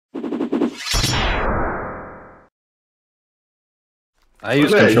I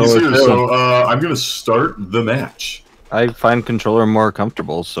use Okay, controller here, too. so I'm gonna start the match. I find controller more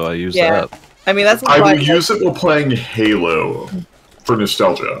comfortable, so I use that. I mean, that's I why will use it while playing Halo for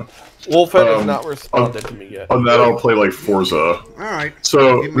nostalgia. Wolfhead has not responded to me yet. On that, I'll play like Forza. Alright.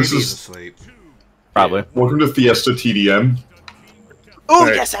 So Maybe this he's is asleep. Probably. welcome to Fiesta TDM. Oh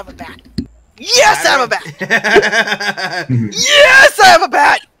yes, I have a bat. Yes, I have a bat. Yes, I have a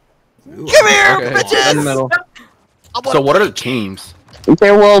bat. Ooh, Come here, Okay. bitches. In the middle. So what are the teams?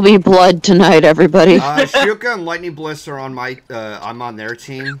 There will be blood tonight, everybody. Shuka and Lightning Bliss are on my. I'm on their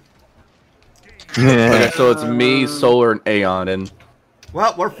team. Okay, so it's me, Solar, and Aeon, and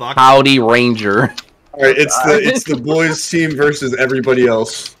Well, we're fucked. Howdy Ranger. All right, it's the boys' team versus everybody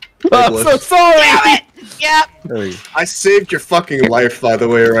else. I'm so sorry. Damn it. Yep. Hey. I saved your fucking life, by the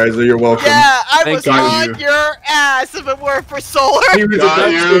way, Riza. You're welcome. Yeah, I Thank was you. on your ass if it weren't for Solar. She was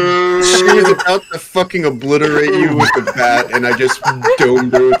about to fucking obliterate you with the bat, and I just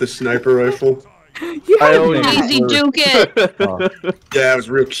domed her with the sniper rifle. You I always- easy duke it. Yeah, it was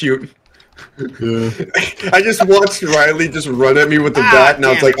real cute. I just watched Riley just run at me with the bat, and I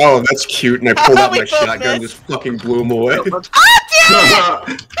was like, "Oh, that's cute," and I pulled out We my both shotgun and missed. just fucking blew him away.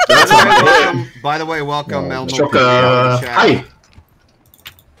 That's By the way, welcome, Elmo. Shuka. Hi.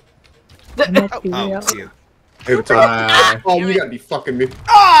 Oh, see you. Oh, you gotta be fucking me.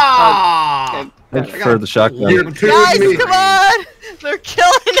 Ah! I prefer the shotgun. You're two Guys, me. come on. They're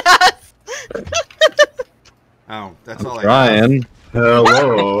killing us. Oh, that's all I got. Ryan,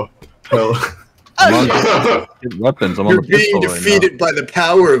 Hello. Hello. I'm on Oh, get weapons. I'm on You're the being pistol right now. defeated by the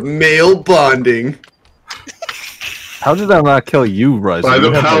power of male bonding. How did that not kill you, Rice? By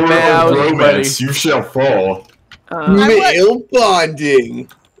the power Man, I of was romance, you shall fall. Male bonding.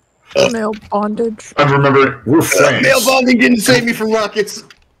 Male bondage. I remember, we're friends. Male bonding didn't save me from rockets.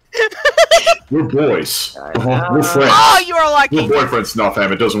 We're boys. We're friends. Oh, you are lucky. We're boyfriends. No,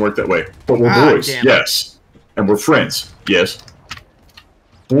 fam, it doesn't work that way. But we're Ah, boys, damn it. yes. And we're friends, yes.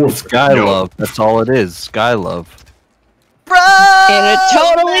 We're Sky no. love. That's all it is. Sky love. Bro. In a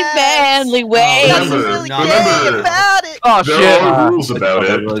totally manly way. Nothing Remember, really remember. gay about it. Oh There shit! are rules about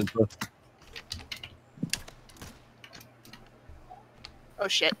it. Oh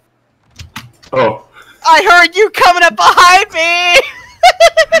shit. Oh. I heard you coming up behind me.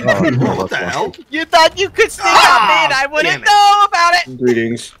 What the hell? You thought you could sneak up me and I damn wouldn't it. know about it.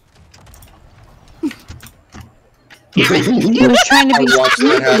 Greetings. He was trying to I be watched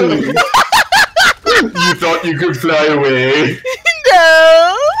that happen. You thought you could fly away?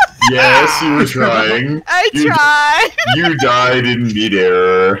 No. Yes, you were trying. I You- tried. You died in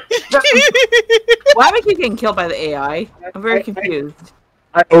midair. Why am I keep getting killed by the AI? I'm very confused.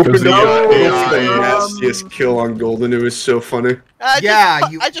 I opened the, up the AI nastiest kill on Golden. It was so funny.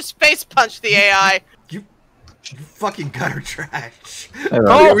 I just face punched the AI. You fucking gutter trash. it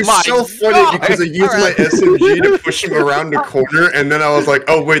was my so funny God. because I used my SMG to push him around the corner, and then I was like,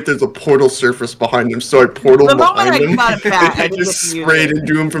 "Oh wait, there's a portal surface behind him," so I portaled The moment behind I him, got it back, I and I didn't just get to use sprayed it.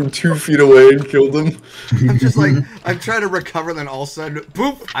 into him from 2 feet away and killed him. I'm just like, I'm trying to recover, then all of a sudden,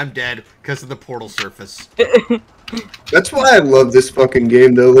 poof, I'm dead because of the portal surface. That's why I love this fucking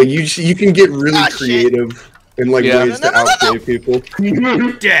game, though. Like you can get really Ah, shit. creative in like Yeah. ways to outplay people.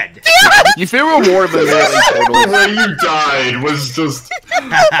 Dead. You feel rewarded when you're in The total. way you died was just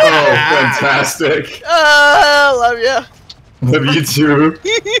fantastic. I love you. Love you too.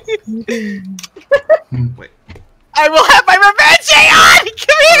 Wait. I will have my revenge, Aeon!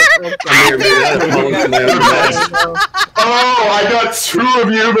 Come here! Oh, I got 2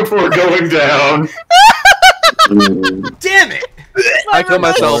 of you before going down. Damn it! I killed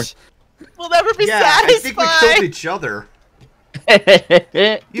myself. We'll never be Yeah, I think we killed satisfied. each other.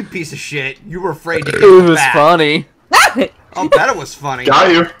 It You piece of shit. You were afraid to get was back. funny. I'll bet it was funny.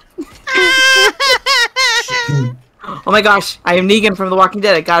 Got you. Shit. Oh my gosh, I am Negan from The Walking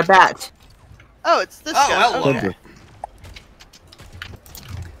Dead. I got a bat. Oh, it's this Oh, guy. hello. Okay.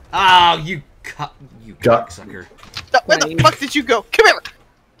 Oh, you Got- cocksucker. Where the fuck did you go? Come here!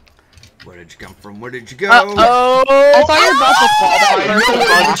 Where did you come from? Where did you go? Oh! I thought you were about to fall I know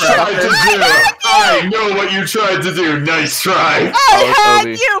what you tried to do. I know what you tried to do. Nice try. I had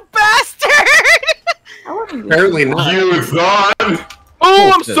Obi. you, bastard! Apparently not. You thought.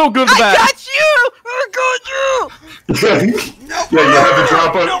 Oh, I'm so good at I that. got you! I got you! Yeah, you have to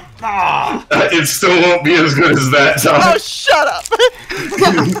drop it. Ah, It still won't be as good as that Oh, time. shut up!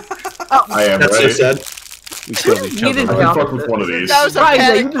 I am That's so right. sad. We killed each You other. didn't I'm right? jump. fuck with one of these. That was a Right, you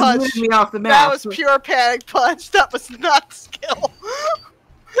panic just punch. booted me off the map. That was pure panic punch. That was not skill.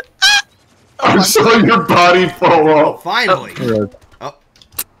 I saw your body fall off. finally. Yeah. Oh,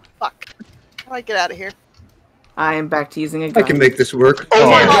 Fuck. How do I get out of here? I am back to using a gun. I can make this work. Oh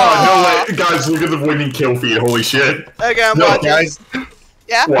my god, no way. Guys, look at the winning kill feed. Holy shit. Okay, I'm No, watching. Guys,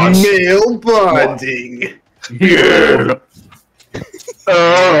 Yeah? Watch. male bonding. Yeah.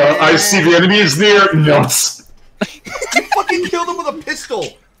 I see the enemy is near. Nuts. You fucking killed him with a pistol.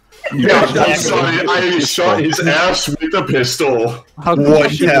 Yeah, I shot his ass with a pistol. How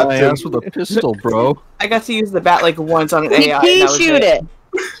could you shoot my ass with a pistol, bro? I got to use the bat like once on an He AI. and pea that was shoot it.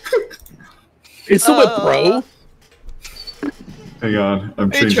 It's still a pro. Hang on,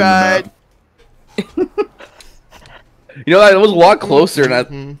 I'm He changing tried. the map. You know, that was a lot closer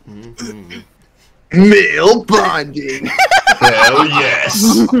than Male bonding. Hell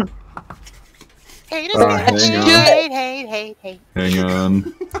yes. Hate. Hang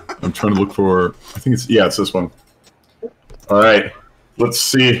on. I'm trying to look for. I think it's it's this one. All right, let's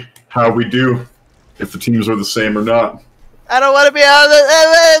see how we do. If the teams are the same or not. I don't want to be out of the.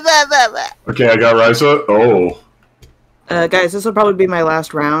 Okay, I got Ryza. Oh, guys, this will probably be my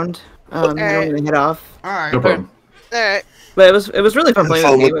last round. I'm Alright. gonna head off. Alright. no problem. Alright. But it was really fun playing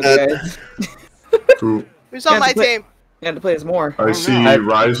this game with you guys. Cool. Who's on Yeah, my but- team? You had to play this more. I see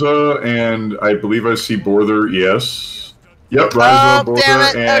Ryza, and I believe I see Borther. Yes. Yep, Ryza, Oh, damn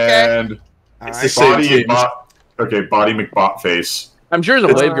Borther, it, okay. and It's the same Body teams. Bot. Okay, Body McBotface. I'm sure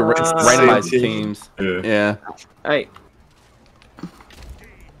there's a way to Uh, randomize same teams. Yeah. Yeah. Alright.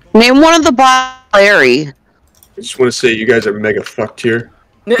 Name one of the Larry. I just want to say you guys are mega fucked here.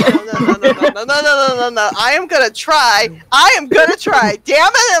 No. I am gonna try.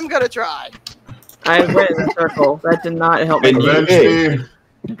 Damn it, I'm gonna try. I went in a circle. That did not help me. And Avenge me.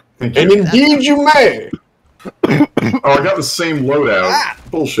 Thank And you. indeed you may. Oh, I got the same loadout.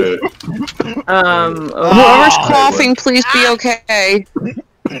 Bullshit. Whoever's coughing, please be okay.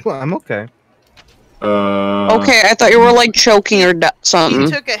 I'm okay. Okay, I thought you were like choking or He something.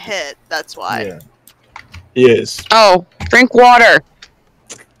 took a hit. That's why. Yeah. Yes. Oh, drink water.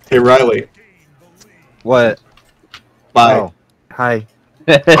 Hey Riley. What? Bye. Oh. Hi.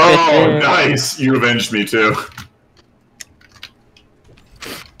 Oh, nice. You avenged me too.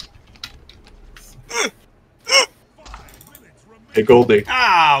 Hey Goldie.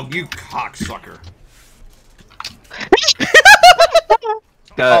 Ow, you cocksucker.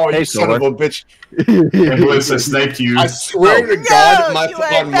 Oh, hey, you son of a bitch. Nicholas, I sniped you. I swear to God, No, you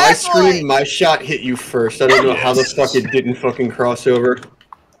ain't on my bad boy. screen, my shot hit you first. I don't know how the fuck it didn't fucking cross over.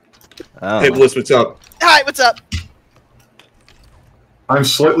 Hey Bliss, what's up? Hi, what's up? I'm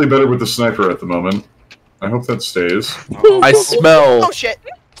slightly better with the sniper at the moment. I hope that stays. I smell Oh shit. I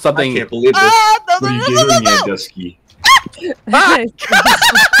something. can't believe this. What are you doing, you Dusky? Hi,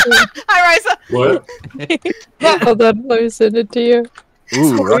 Ryza. What? Oh, that I sent it to you.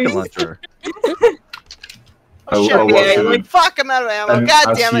 Ooh, rocket launcher. Oh, shit. I'll watch Okay. it. Fuck, I'm out of ammo. And God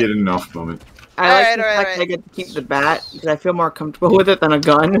I damn see it. it enough moment. I like the Alright, fact that I get to keep the bat because I feel more comfortable with it than a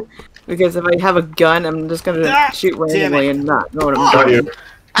gun. Because if I have a gun, I'm just gonna shoot randomly and not know what I'm Got doing. you.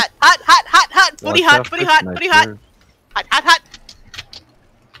 Hot. Booty hot. Hot. Hot.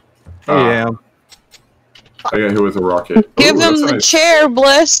 Hey, I got hit with a rocket. Give Ooh, him that's the nice. chair,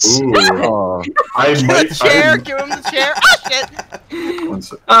 Bliss. Ooh. Oh. I might. Chair. Give him the chair. Oh shit. One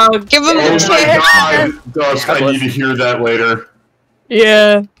sec. Give him Oh the my chair. god! Dusk, I need to hear that later.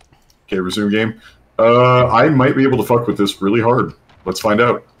 Yeah. Okay, resume game. I might be able to fuck with this really hard. Let's find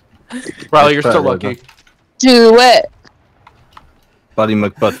out. Riley, you're still lucky. Do it. Buddy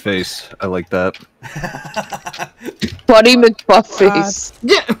McButtface. I like that. Buddy McButtface.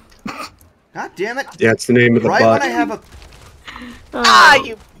 Yeah. God damn it. Yeah, it's the name of the Right bot. when I have a... Ah,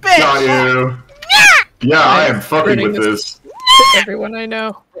 you bitch. Got you. Yeah, I am fucking with this. Everyone I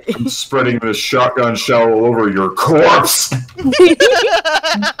know. I'm spreading this shotgun shell all over your corpse.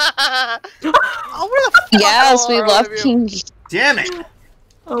 Oh, where the fuck Yes, we are all love of you? King. Damn it.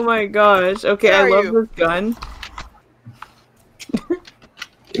 Oh my gosh. Okay, Where I are love you? this gun.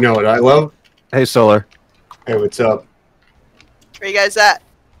 You know what I love? Hey, Solar. Hey, what's up? Where you guys at?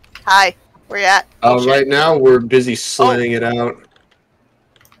 Hi. Where you at? Right now we're busy slaying it out.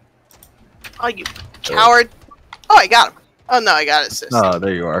 Oh, you coward. Oh, I got him. Oh, no, I got assist. Oh,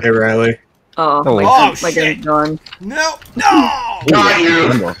 there you are. Hey Riley. Oh, Oh, my shit. gun's gone. No. No. Got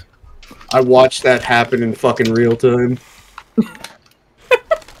you. I watched that happen in fucking real time.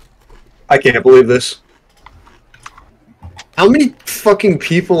 I can't believe this. How many fucking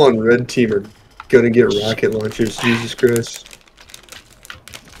people on Red Team are gonna get rocket launchers? Jesus Christ.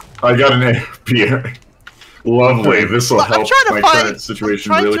 I got an ARP. Lovely. This will Well, I'm help trying to my find- current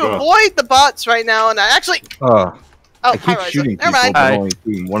situation I'm trying really to well. avoid the bots right now, and I actually... Oh, Oh, I hi, keep Ryza. shooting Never people, mind. but only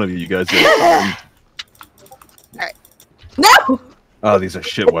shooting one of you guys. At a time. No! Oh, these are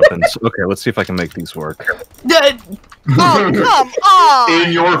shit weapons. Okay, let's see if I can make these work. Oh, come on!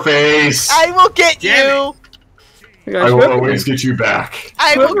 In your face! I will get you! I will always get you back.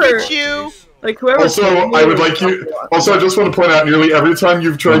 I will get you! Like whoever. Also, I would like you. Also, I just want to point out, nearly every time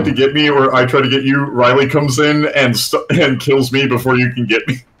you've tried to get me, or I try to get you, Riley comes in and kills me before you can get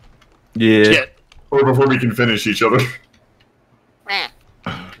me. Yeah. Shit. Or before we can finish each other.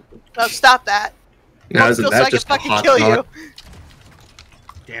 No, stop that. Now, Let's isn't go so that I can just a fucking hot kill knot? you.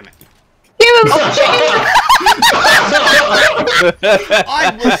 Damn it.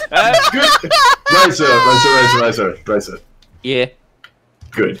 I was good. Ryza. Yeah.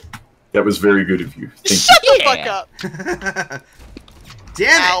 Good. That was very good of you. Thank Shut the fuck up.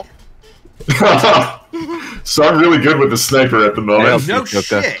 Damn you. So I'm really good with the sniper at the moment. it. No shit.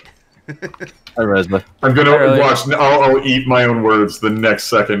 Hi, Resma. I'm gonna watch. I'll eat my own words the next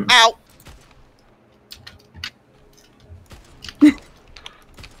second. Ow.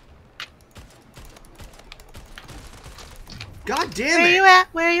 God damn Where it. you at?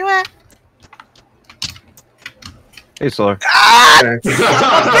 Where you at? Hey, Solar. Ah!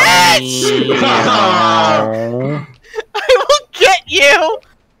 Bitch! I will get you!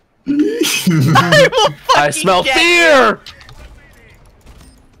 I will fucking I smell get fear!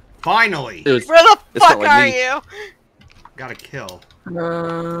 Finally. It was, Where the it's fuck not like are me. you? Got a kill.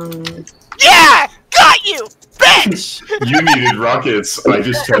 Yeah! Got you! Bitch! You needed rockets. I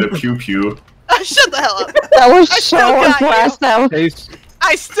just had a pew pew. Shut the hell up. That was I so still got you. impressive. Hey,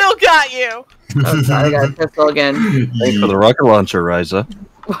 I still got you! Oh, sorry, I got a pistol again. thanks for the rocket launcher, Ryza.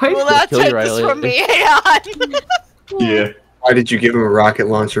 Why? Well, that kill you, take this Riley. from me, Aeon! Yeah. Why did you give him a rocket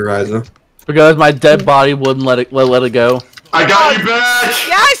launcher, Ryza? Because my dead body wouldn't let it go. I got you back.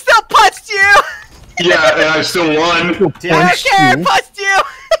 Yeah, I still punched you! Yeah, and I still won. I don't care, I punched you!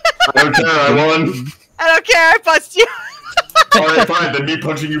 I don't care. I won. I don't care, I punched you! All right, fine. Then me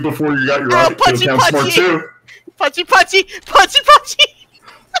punching you before you got your Oh, rocket kill punchy, counts more punchy. too. Punchy, punchy! Punchy, punchy!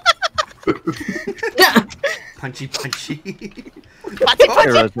 Punchy, punchy. Punchy, Hey, punchy!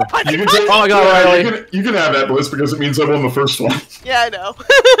 Resma. Punchy, You can punchy! take, Oh my God, yeah, Riley. you can have that, Bliss, because it means I won the first one. Yeah, I know.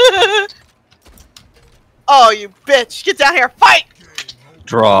 Oh, you bitch! Get down here, fight!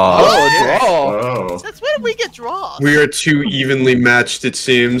 Draw. Oh. Since when did we get draws? We are too evenly matched, it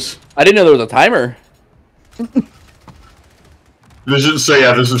seems. I didn't know there was a timer. This is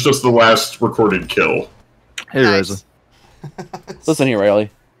this is just the last recorded kill. Hey, Nice. Ryza. Listen here, Riley.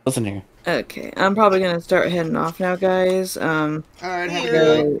 Listen here. Okay, I'm probably gonna start heading off now, guys. Alright, have a Yeah.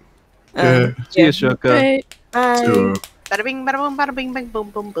 good So, See ya, Shoka. Right. bye. Bada bing, bada boom, bada bing, bing, boom,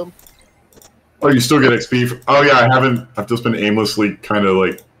 boom, boom. Oh, you still get XP. Oh yeah, I haven't. I've just been aimlessly kind of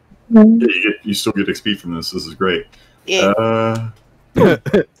like. Mm. Yeah, you still get XP from this. This is great. Yeah.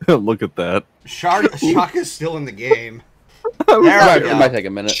 Look at that. Shaka's still in the game. It There might, we it might go. take a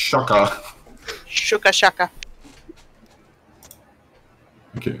minute. Shaka. Shuka shaka.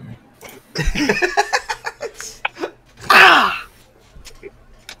 Okay. Ah!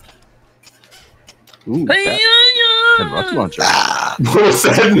 Ooh, and rocket launcher. What was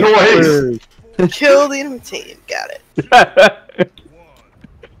that noise? Kill the enemy team. Got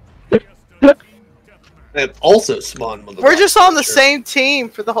it. And also spawn with the We're just rocket on the launcher. same team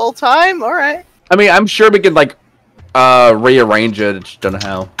for the whole time? Alright. I mean, I'm sure we could, like, rearrange it. I just don't know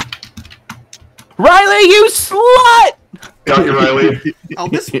how. Riley, you slut! Got you, Riley. Oh,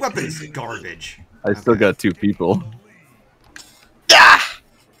 this weapon's garbage. I still got 2 people. Ah!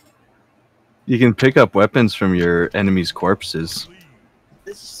 You can pick up weapons from your enemy's corpses.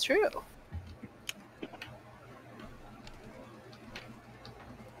 This is true.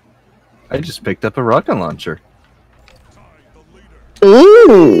 I just picked up a rocket launcher.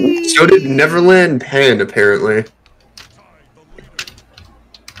 Ooh. So did Neverland Pan, apparently.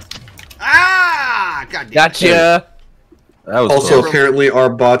 Ah! God damn it. Gotcha! That was Also, close. apparently, our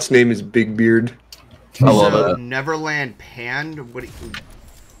bot's name is Big Beard. I love So, that. Neverland Pan? What do you...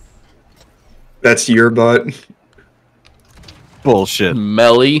 That's your bot. Bullshit.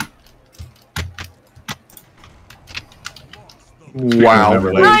 Melly. Wow.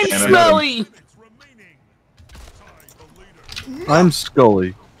 Neverland I'm Pan, I smelly! I'm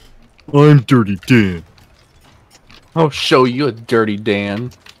Scully. I'm Dirty Dan. I'll show you a dirty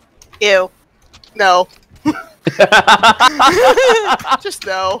Dan. Ew. No. Just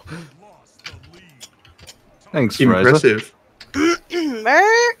no. Thanks, Ryza. Impressive.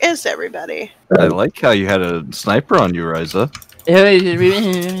 Where is everybody? I like how you had a sniper on you, Ryza. I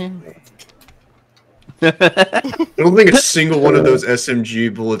don't think a single one of those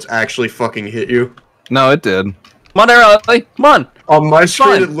SMG bullets actually fucking hit you. No, it did. Come on, Riley. Come on. On my screen,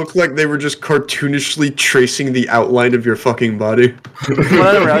 Fine. it looked like they were just cartoonishly tracing the outline of your fucking body. Come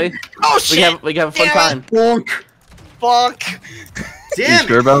on, Riley. Oh shit! We can have a fun Damn time. Bonk. Bonk. You Damn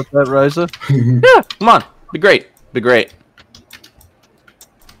sure it! about that, Ryza? Yeah, come on. Be great. Be great.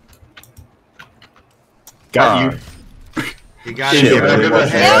 Got you. You got Shit, it. really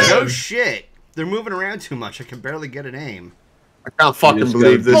was No shit. They're moving around too much. I can barely get an aim. I can't fucking just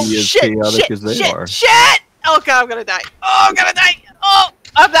believe gotta Oh this. be as shit! chaotic Shit! as they Shit! are. Shit! Oh god, I'm gonna die. Oh, I'm gonna die. Oh,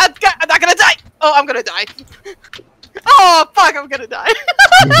 I'm not gonna die. Oh, I'm gonna die. Oh fuck, I'm gonna die.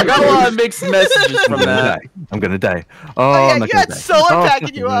 I got a lot of mixed messages I'm from gonna that. die. I'm gonna die. Oh, Oh, yeah, I'm not you gonna had die. solar Oh,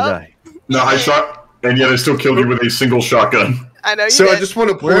 backing you I'm gonna up. die. No, I shot, and yet I still killed you with a single shotgun. I know you So did. I just want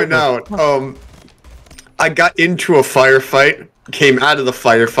to point out, I got into a firefight, came out of the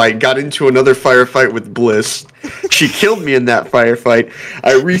firefight, got into another firefight with Bliss. She killed me in that firefight.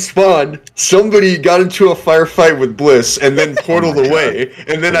 I respawned. Somebody got into a firefight with Bliss and then portaled away.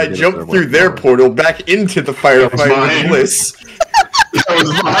 And then I jumped through their portal back into the firefight with Bliss. That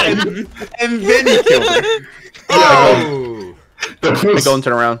was mine. And then he killed her. Oh! That I was, go and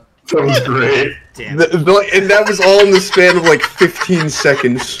turn around. that was great. Damn it. And that was all in the span of like 15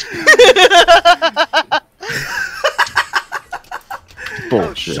 seconds.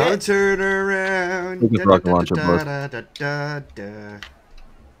 Bullshit. So turn around. Look at rocket launcher, bud.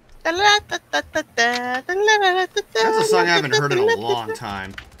 That's a song I haven't heard in a long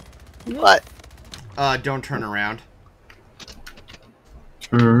time. What? Don't turn around.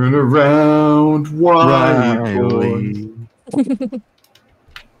 Turn around, Riley. Riley.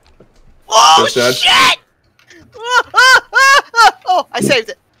 Oh So sad. shit! Oh, I saved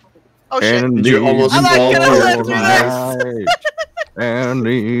it. Oh shit! And Did you almost I'm not fall gonna over live your through life? and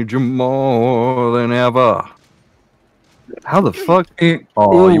need you more than ever. How the fuck?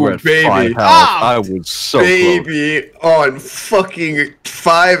 Oh, you were at baby. 5 health. Ah! I was so close. Baby on fucking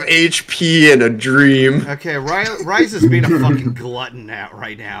 5 HP in a dream. Okay, Rise is being a fucking glutton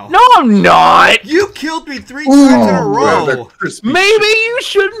right now. No, I'm not. You killed me 3 times in a row. Maybe you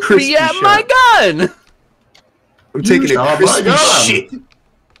shouldn't Crispy be at shot. my gun. I'm taking a shot my crispy gun. shit.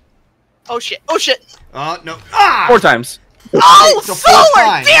 Oh shit! Oh shit! Oh no! Ah! 4 times. Oh, It's a solar! full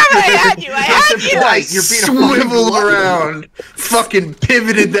time. Damn it! I had you! I had you! Right, you're being a fucking Swiveled glutton. around. Fucking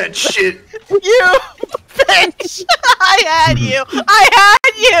pivoted that shit. You bitch! I had you! I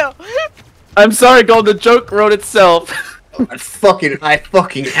had you! I'm sorry, Golden. The joke wrote itself. I fucking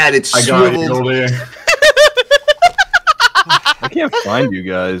had it I got you, swiveled. Goldie. I can't find you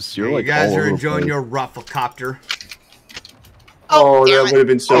guys. You're You like guys all are over the enjoying place. your rufflecopter. Oh, damn that would have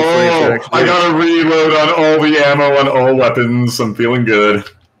been so funny if Oh, it actually. I got a reload on all the ammo and all weapons. I'm feeling good.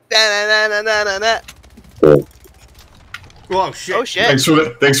 Da-na-na-na-na-na. Oh shit! Oh shit! Thanks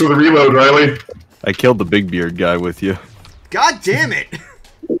for the reload, Riley. I killed the big beard guy with you. God damn it!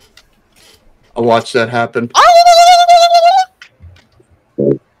 I watched that happen.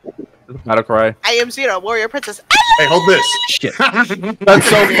 Battle cry. I am Zero, warrior princess. Hey, hold this. Shit. That's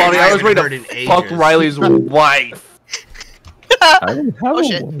so funny. I was ready in to fuck ages. Riley's wife. I didn't have Oh, a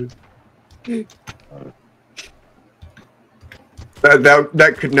shit. one.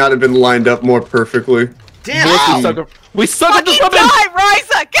 That could not have been lined up more perfectly. Damn We it! suck. We suck at this Fucking weapon. die,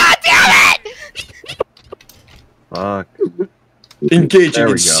 Ryza! God damn it! Fuck. Engaging There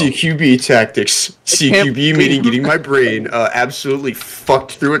in we go. CQB tactics. CQB meaning getting my brain absolutely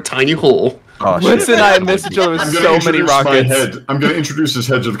fucked through a tiny hole. Oh, shit. Winston and I missed each other with I'm so gonna many introduce my rockets. head. I'm gonna introduce his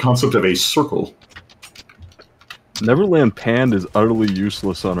head to the concept of a circle. Neverland Pand is utterly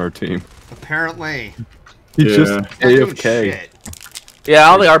useless on our team. Apparently. He's Yeah. just Not doing AFK. shit. Yeah,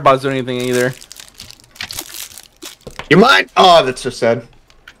 I don't think our bots do anything either. You mind? Oh, that's so sad.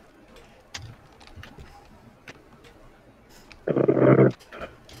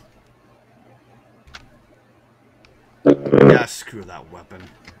 Yeah, screw that weapon.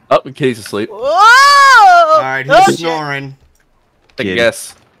 Oh, Kitty's asleep. Whoa! Alright, Oh, who's shit. snoring? Take Yeah. a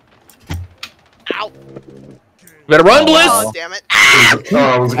guess. Ow. Better run, Bliss! Oh, damn it. Oh,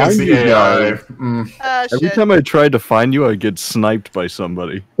 I was against the AI. Mm. Ah, Every shit. time I tried to find you, I get sniped by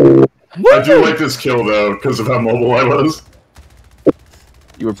somebody. I do like this kill though, because of how mobile I was.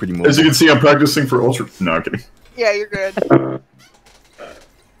 You were pretty mobile. As you can see, I'm practicing for ultra. No, I'm kidding. Yeah, you're good.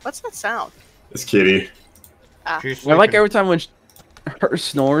 What's that sound? It's Kitty. She's I like sleeping. every time when her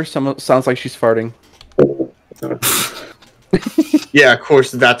snores, sounds like she's farting. Yeah, of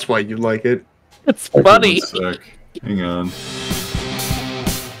course, that's why you like it. It's funny. One sec. Hang on.